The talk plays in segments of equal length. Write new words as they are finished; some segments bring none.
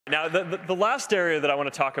Now, the last area that I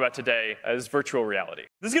want to talk about today is virtual reality.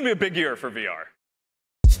 This is going to be a big year for VR.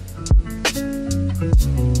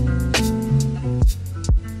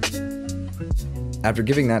 After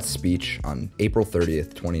giving that speech on April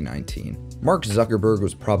 30th, 2019, Mark Zuckerberg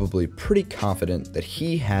was probably pretty confident that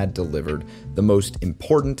he had delivered the most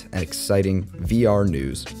important and exciting VR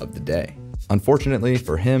news of the day. Unfortunately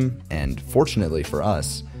for him, and fortunately for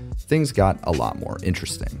us, things got a lot more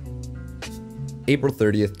interesting. April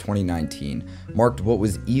 30th, 2019 marked what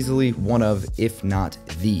was easily one of, if not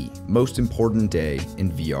the, most important day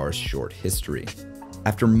in VR's short history.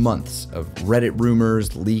 After months of Reddit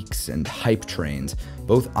rumors, leaks, and hype trains,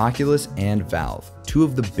 both Oculus and Valve, two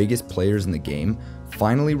of the biggest players in the game,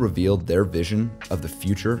 finally revealed their vision of the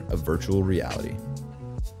future of virtual reality.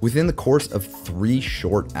 Within the course of 3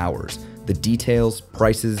 short hours, the details,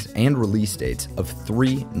 prices, and release dates of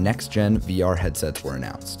 3 next-gen VR headsets were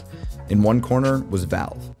announced. In one corner was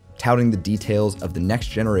Valve, touting the details of the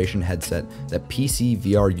next-generation headset that PC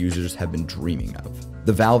VR users have been dreaming of.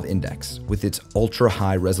 The Valve Index, with its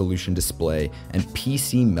ultra-high resolution display and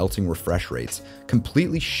PC melting refresh rates,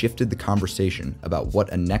 completely shifted the conversation about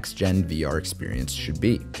what a next-gen VR experience should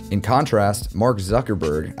be. In contrast, Mark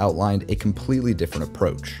Zuckerberg outlined a completely different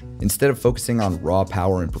approach. Instead of focusing on raw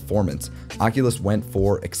power and performance, Oculus went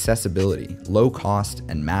for accessibility, low cost,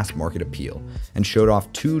 and mass market appeal, and showed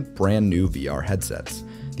off 2 brand new VR headsets,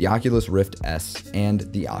 the Oculus Rift S and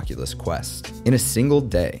the Oculus Quest. In a single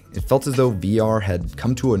day, it felt as though VR had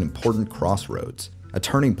come to an important crossroads, a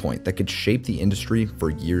turning point that could shape the industry for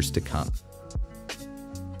years to come.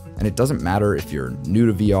 And it doesn't matter if you're new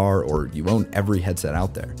to VR or you own every headset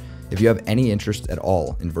out there. If you have any interest at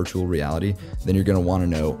all in virtual reality, then you're going to want to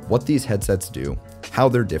know what these headsets do, how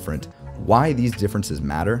they're different, why these differences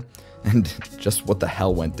matter, and just what the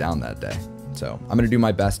hell went down that day. So I'm going to do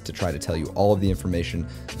my best to try to tell you all of the information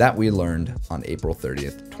that we learned on April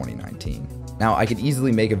 30th, 2019. Now, I could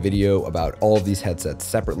easily make a video about all of these headsets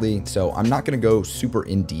separately, so I'm not going to go super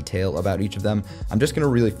in detail about each of them. I'm just going to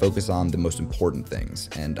really focus on the most important things,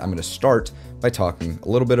 and I'm going to start by talking a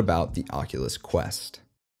little bit about the Oculus Quest.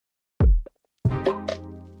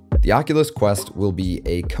 The Oculus Quest will be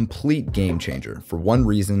a complete game changer for one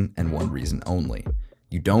reason and one reason only.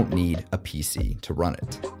 You don't need a PC to run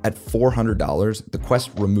it. At $400, the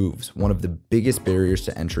Quest removes one of the biggest barriers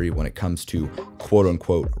to entry when it comes to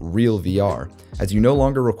quote-unquote real VR, as you no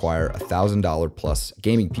longer require a $1,000 plus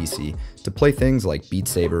gaming PC to play things like Beat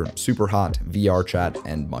Saber, SUPERHOT, VR chat,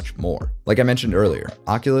 and much more. Like I mentioned earlier,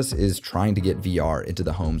 Oculus is trying to get VR into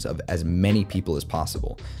the homes of as many people as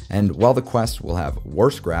possible, and while the Quest will have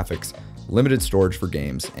worse graphics, limited storage for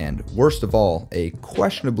games, and worst of all, a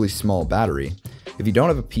questionably small battery, if you don't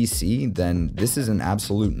have a PC, then this is an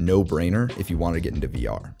absolute no-brainer if you want to get into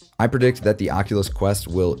VR. I predict that the Oculus Quest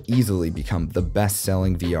will easily become the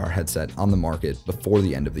best-selling VR headset on the market before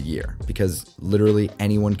the end of the year, because literally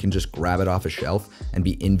anyone can just grab it off a shelf and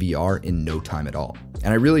be in VR in no time at all.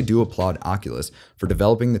 And I really do applaud Oculus for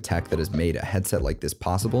developing the tech that has made a headset like this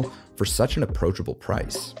possible for such an approachable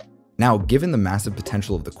price. Now, given the massive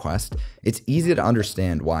potential of the Quest, it's easy to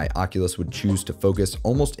understand why Oculus would choose to focus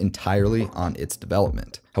almost entirely on its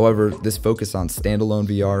development. However, this focus on standalone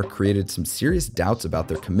VR created some serious doubts about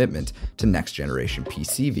their commitment to next-generation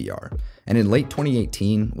PC VR. And in late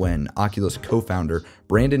 2018, when Oculus co-founder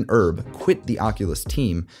Brandon Erb quit the Oculus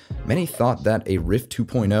team, many thought that a Rift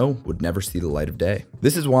 2.0 would never see the light of day.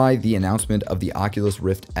 This is why the announcement of the Oculus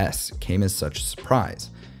Rift S came as such a surprise.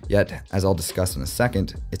 Yet, as I'll discuss in a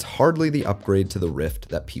second, it's hardly the upgrade to the Rift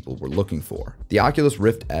that people were looking for. The Oculus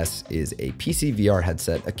Rift S is a PC VR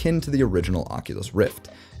headset akin to the original Oculus Rift,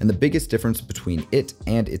 and the biggest difference between it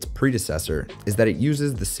and its predecessor is that it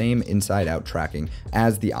uses the same inside-out tracking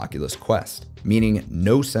as the Oculus Quest, meaning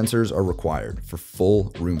no sensors are required for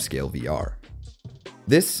full room-scale VR.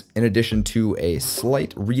 This, in addition to a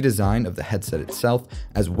slight redesign of the headset itself,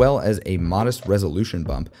 as well as a modest resolution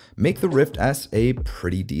bump, make the Rift S a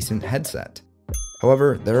pretty decent headset.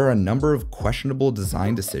 However, there are a number of questionable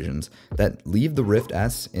design decisions that leave the Rift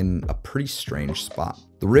S in a pretty strange spot.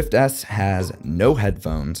 The Rift S has no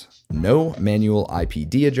headphones, no manual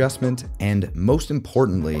IPD adjustment, and most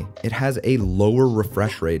importantly, it has a lower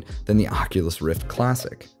refresh rate than the Oculus Rift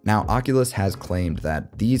Classic. Now, Oculus has claimed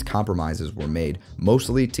that these compromises were made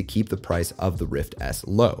mostly to keep the price of the Rift S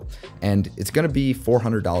low, and it's going to be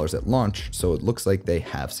 $400 at launch, so it looks like they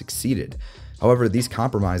have succeeded. However, these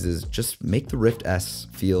compromises just make the Rift S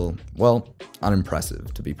feel, well,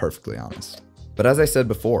 unimpressive, to be perfectly honest. But as I said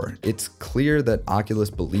before, it's clear that Oculus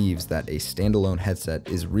believes that a standalone headset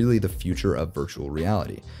is really the future of virtual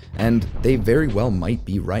reality, and they very well might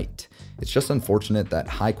be right. It's just unfortunate that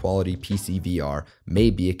high-quality PC VR may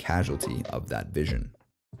be a casualty of that vision.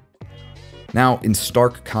 Now, in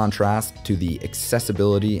stark contrast to the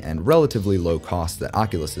accessibility and relatively low cost that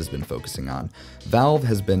Oculus has been focusing on, Valve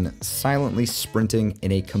has been silently sprinting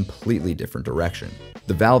in a completely different direction.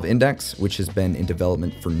 The Valve Index, which has been in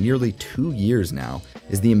development for nearly 2 years now,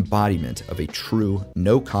 is the embodiment of a true,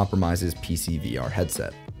 no-compromises PC VR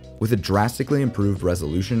headset. With a drastically improved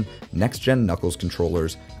resolution, next-gen Knuckles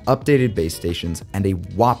controllers, updated base stations, and a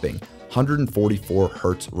whopping 144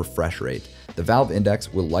 Hz refresh rate, the Valve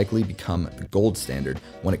Index will likely become the gold standard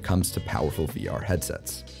when it comes to powerful VR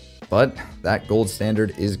headsets. But that gold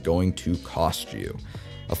standard is going to cost you.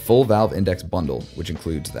 A full Valve Index bundle, which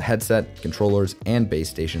includes the headset, controllers, and base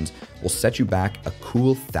stations, will set you back a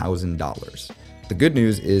cool $1,000. The good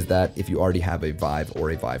news is that if you already have a Vive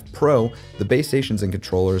or a Vive Pro, the base stations and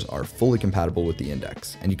controllers are fully compatible with the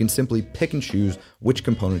Index, and you can simply pick and choose which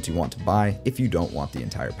components you want to buy if you don't want the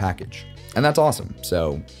entire package. And that's awesome,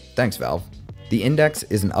 so thanks Valve. The Index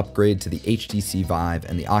is an upgrade to the HTC Vive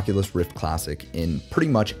and the Oculus Rift Classic in pretty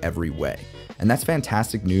much every way. And that's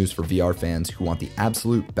fantastic news for VR fans who want the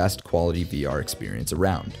absolute best quality VR experience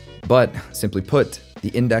around. But simply put, the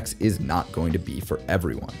Index is not going to be for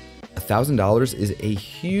everyone. $1,000 is a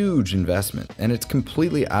huge investment, and it's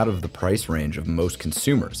completely out of the price range of most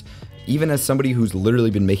consumers. Even as somebody who's literally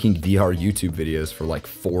been making VR YouTube videos for like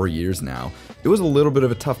 4 years now, it was a little bit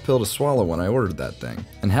of a tough pill to swallow when I ordered that thing.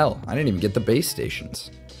 And hell, I didn't even get the base stations.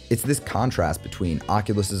 It's this contrast between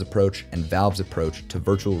Oculus's approach and Valve's approach to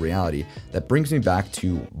virtual reality that brings me back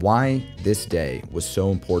to why this day was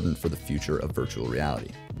so important for the future of virtual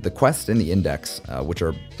reality. The Quest and the Index, which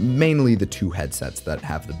are mainly the two headsets that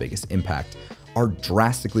have the biggest impact, are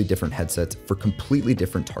drastically different headsets for completely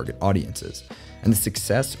different target audiences. And the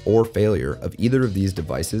success or failure of either of these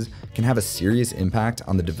devices can have a serious impact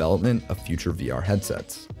on the development of future VR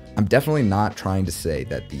headsets. I'm definitely not trying to say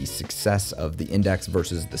that the success of the Index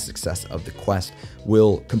versus the success of the Quest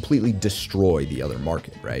will completely destroy the other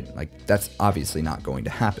market, right? Like, that's obviously not going to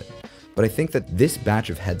happen. But I think that this batch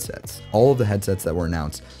of headsets, all of the headsets that were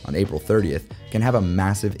announced on April 30th, can have a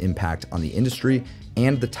massive impact on the industry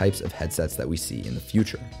and the types of headsets that we see in the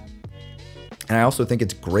future. And I also think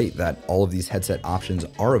it's great that all of these headset options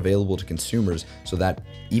are available to consumers so that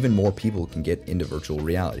even more people can get into virtual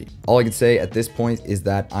reality. All I can say at this point is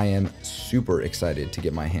that I am super excited to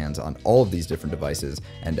get my hands on all of these different devices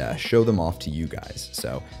and show them off to you guys.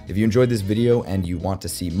 So if you enjoyed this video and you want to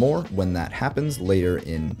see more when that happens later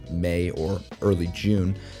in May or early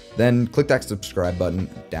June, then click that subscribe button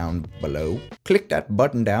down below. Click that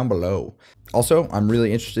button down below. Also, I'm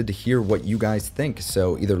really interested to hear what you guys think,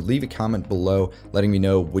 so either leave a comment below letting me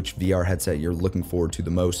know which VR headset you're looking forward to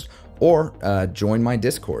the most, or join my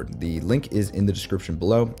Discord. The link is in the description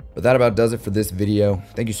below. But that about does it for this video.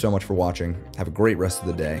 Thank you so much for watching. Have a great rest of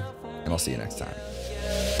the day, and I'll see you next time.